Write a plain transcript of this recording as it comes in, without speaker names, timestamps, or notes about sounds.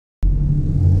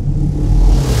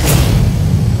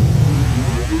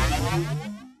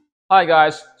Hi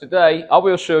guys, today I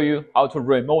will show you how to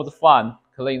remove the fan,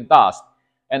 clean dust,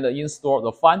 and install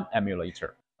the fan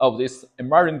emulator of this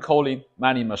Immersion Cooling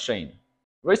mining machine.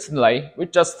 Recently, we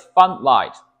just found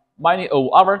out many of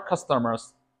our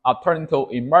customers are turning to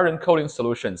immersion cooling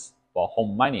solutions for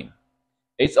home mining.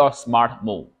 It's a smart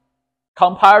move.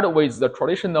 Compared with the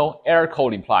traditional air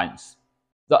cooling plants,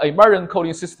 the immersion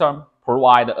cooling system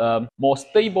provides a more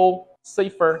stable,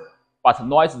 safer, but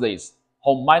noiseless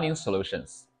home mining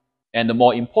solutions. And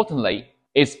more importantly,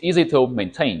 it's easy to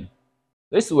maintain.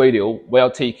 This video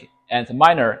will take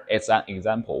Antminer as an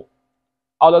example.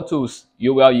 Other tools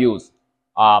you will use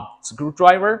are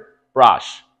screwdriver,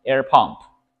 brush, air pump,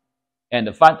 and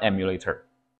the fan emulator.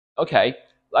 Okay,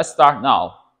 let's start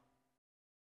now.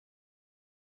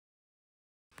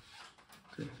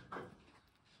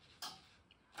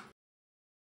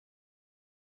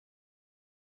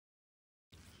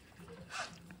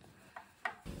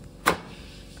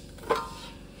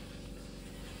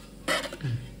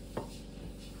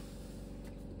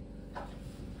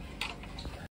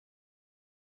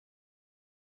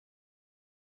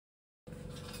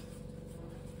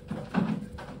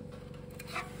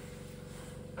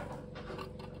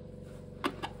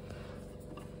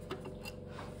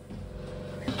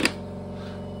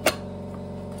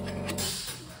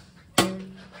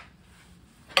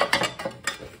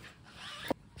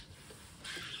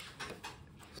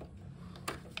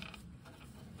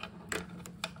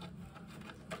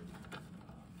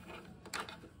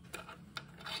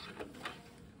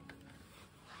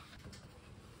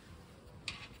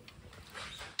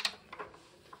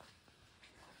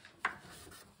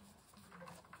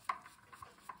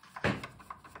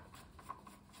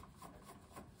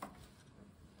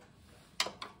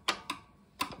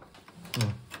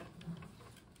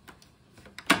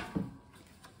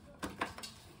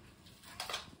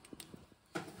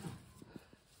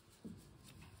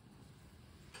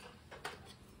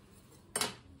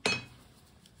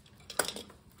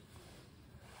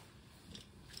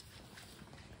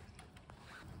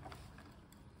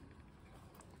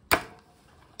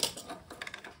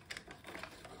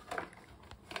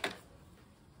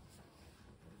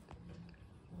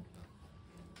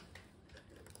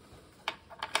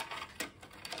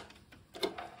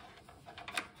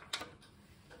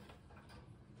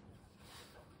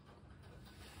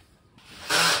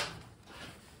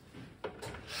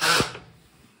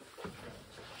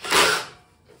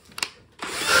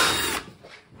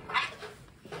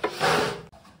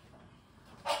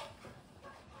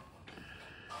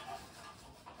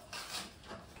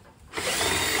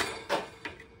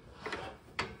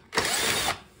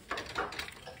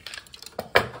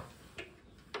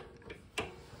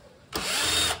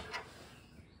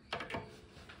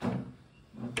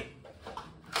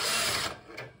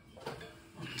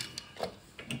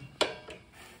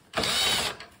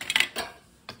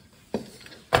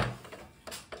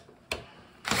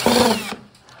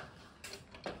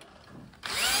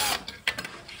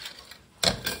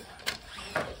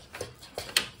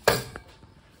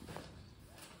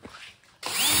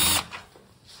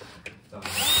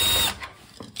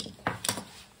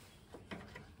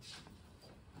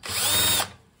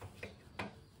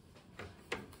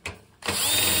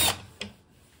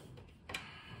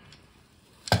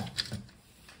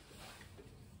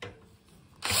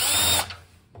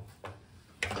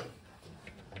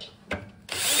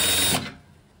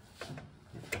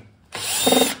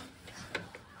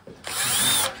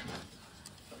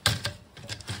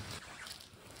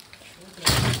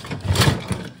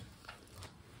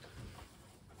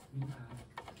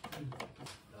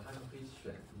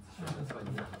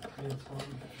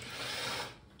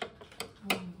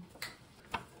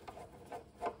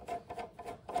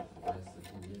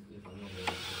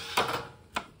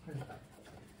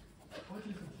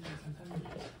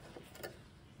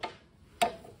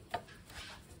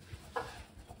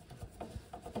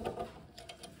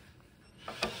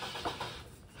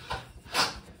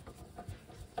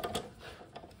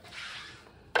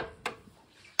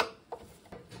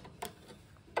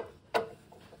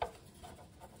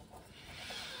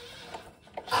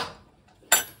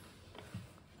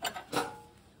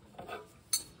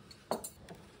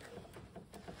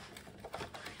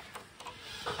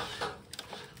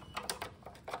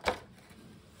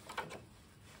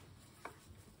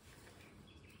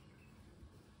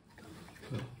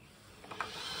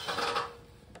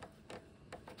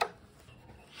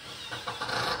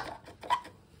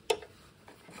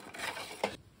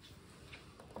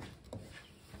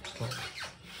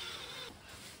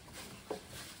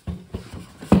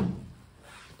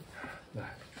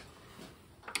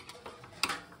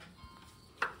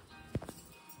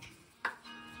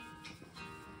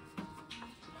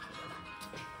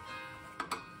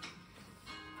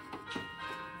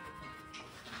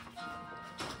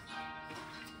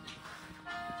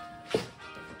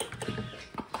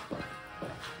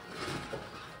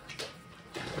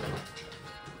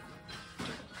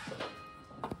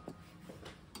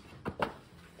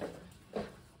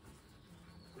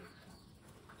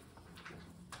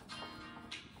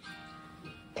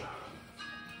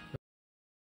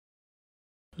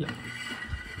 Ja.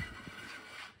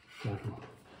 Sehr gut.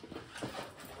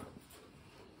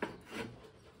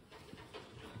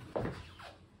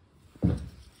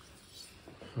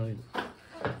 Right.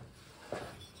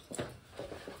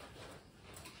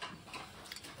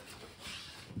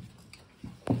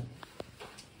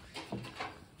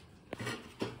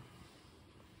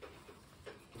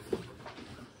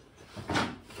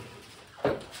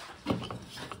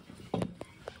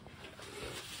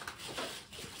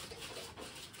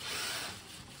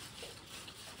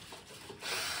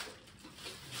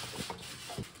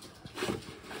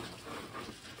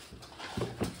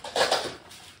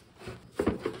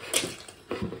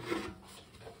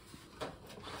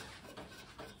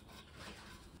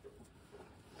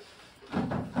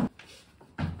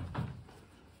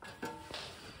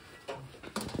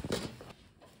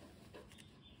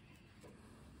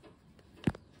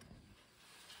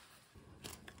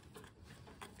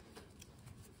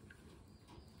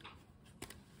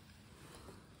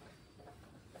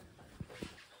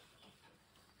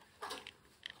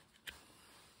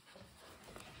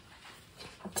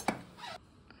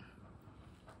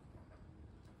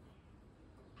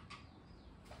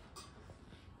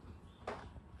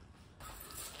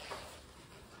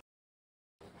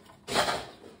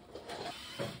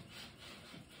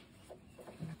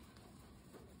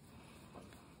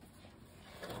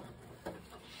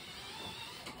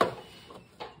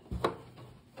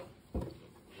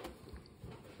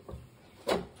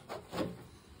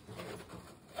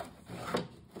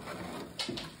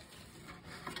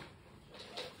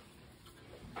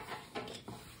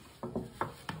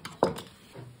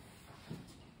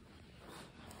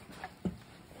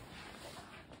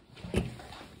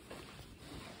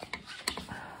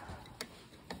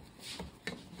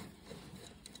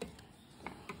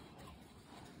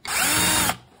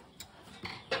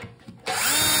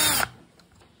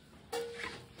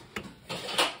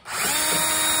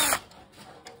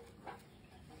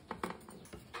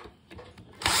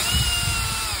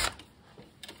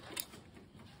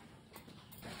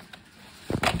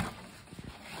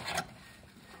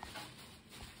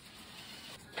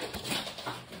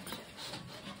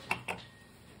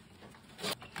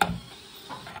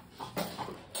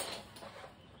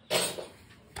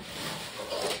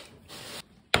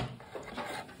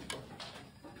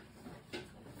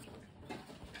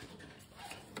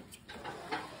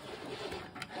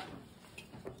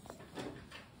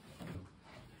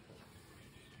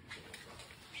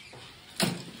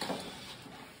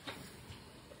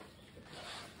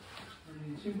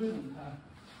兴奋怎么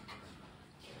看？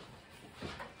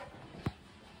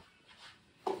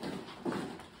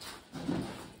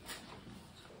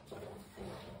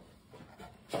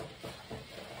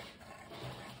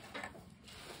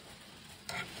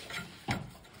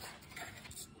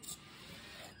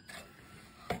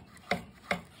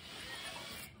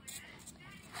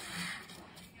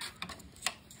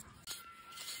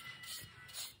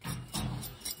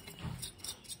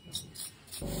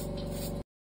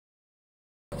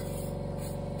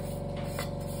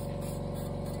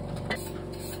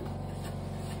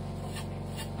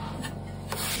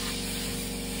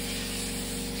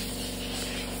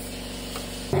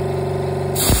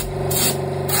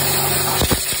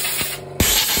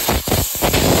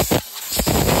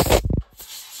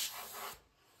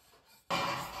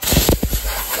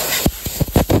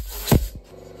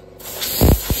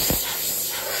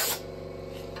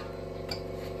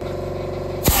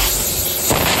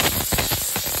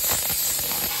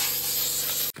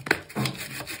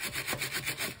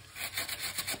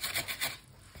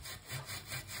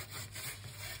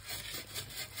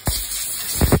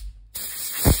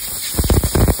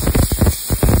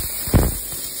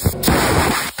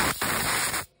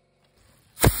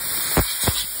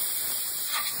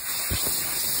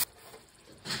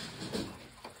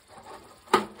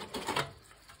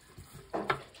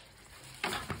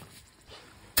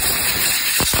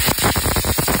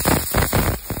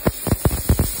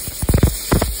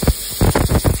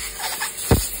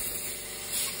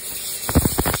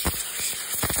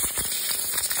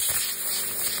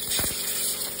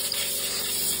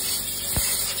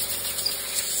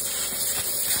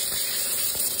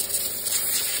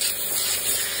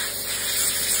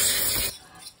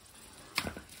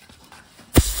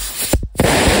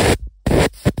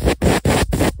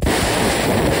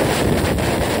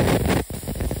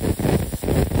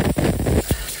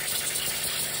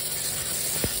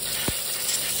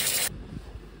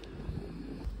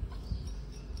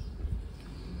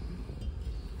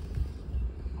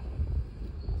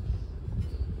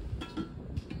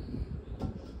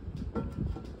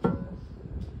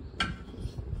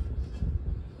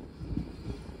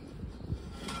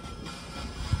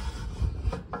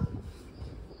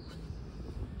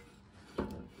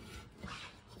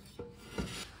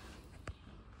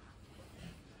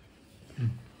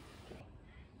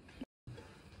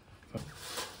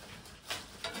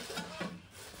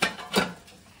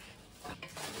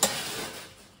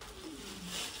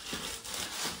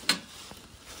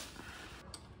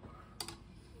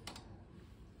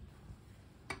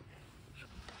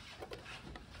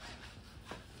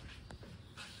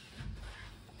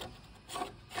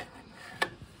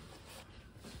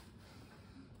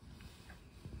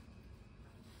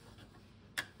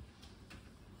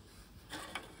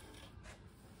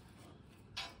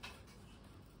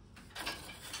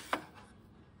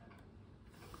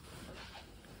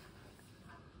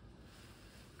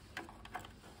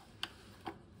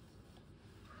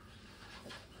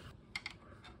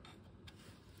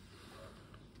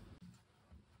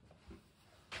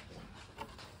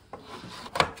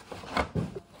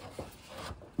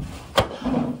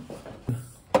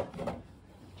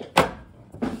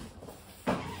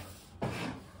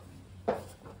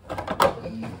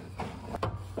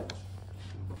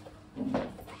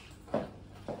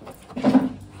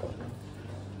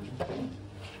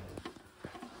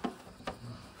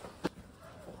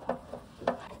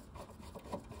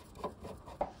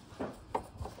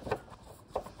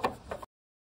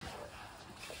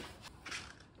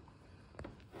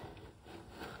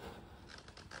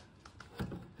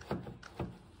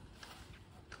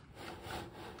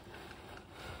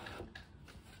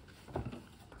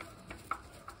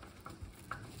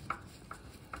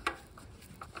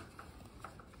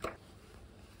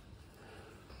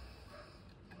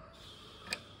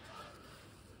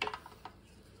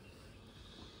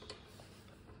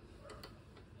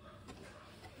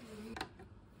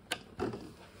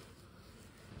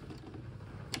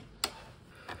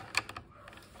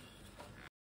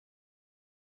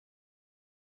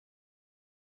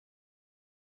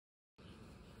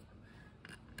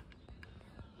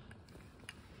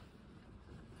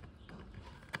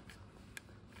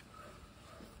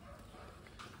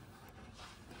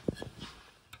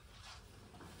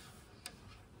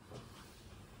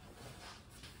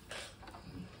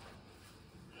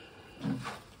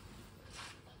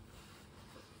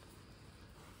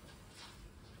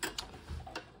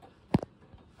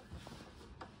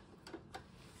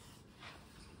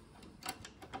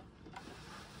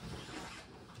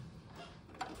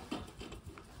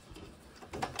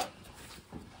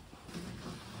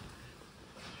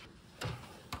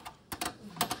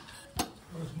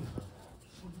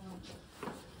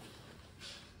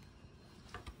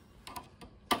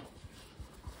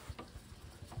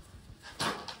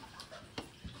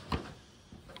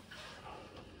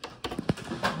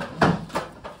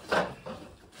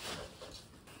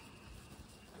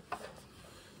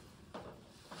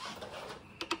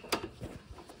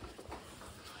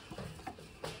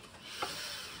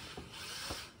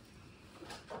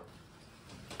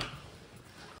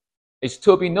 It's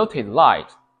to be noted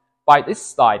that, by this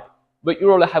step, we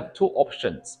usually have two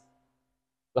options.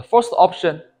 The first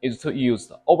option is to use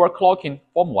the overclocking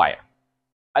firmware.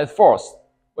 At first,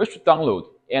 we should download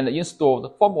and install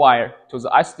the firmware to the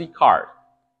SD card,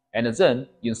 and then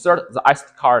insert the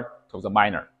SD card to the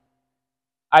miner.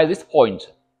 At this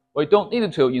point, we don't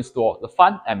need to install the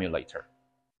fan emulator.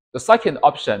 The second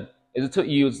option is to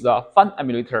use the fan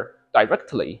emulator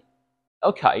directly.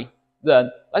 Okay,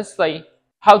 then let's see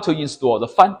how to install the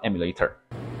fan emulator.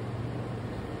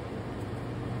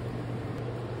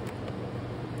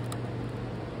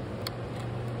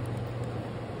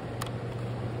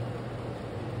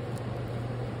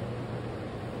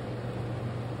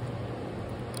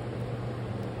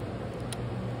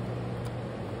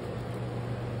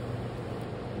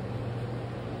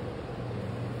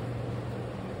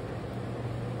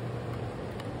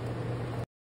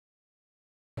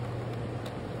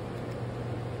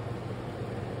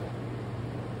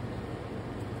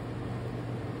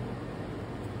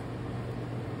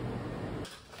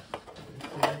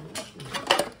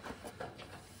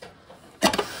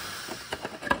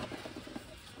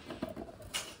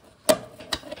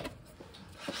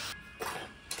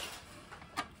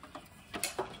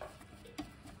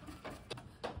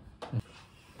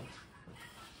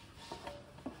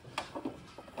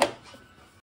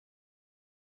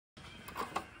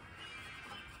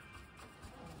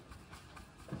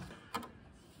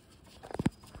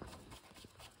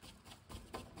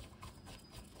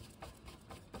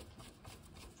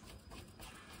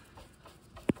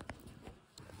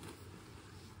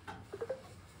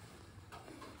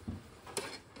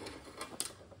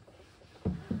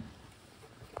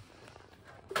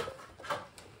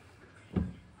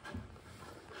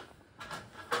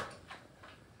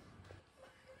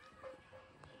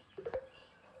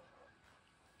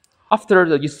 After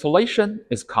the installation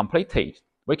is completed,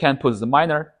 we can put the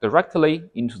miner directly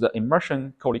into the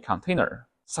immersion cooling container,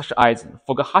 such as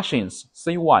FogHashing's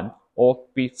C1 or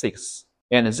B6.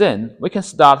 And then we can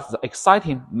start the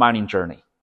exciting mining journey.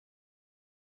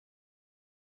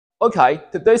 Okay,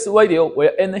 today's video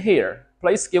will end here.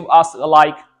 Please give us a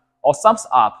like or thumbs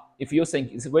up if you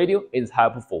think this video is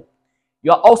helpful.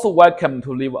 You are also welcome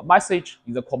to leave a message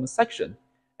in the comment section,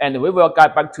 and we will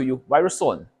get back to you very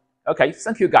soon. Okay,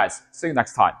 thank you guys. See you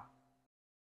next time.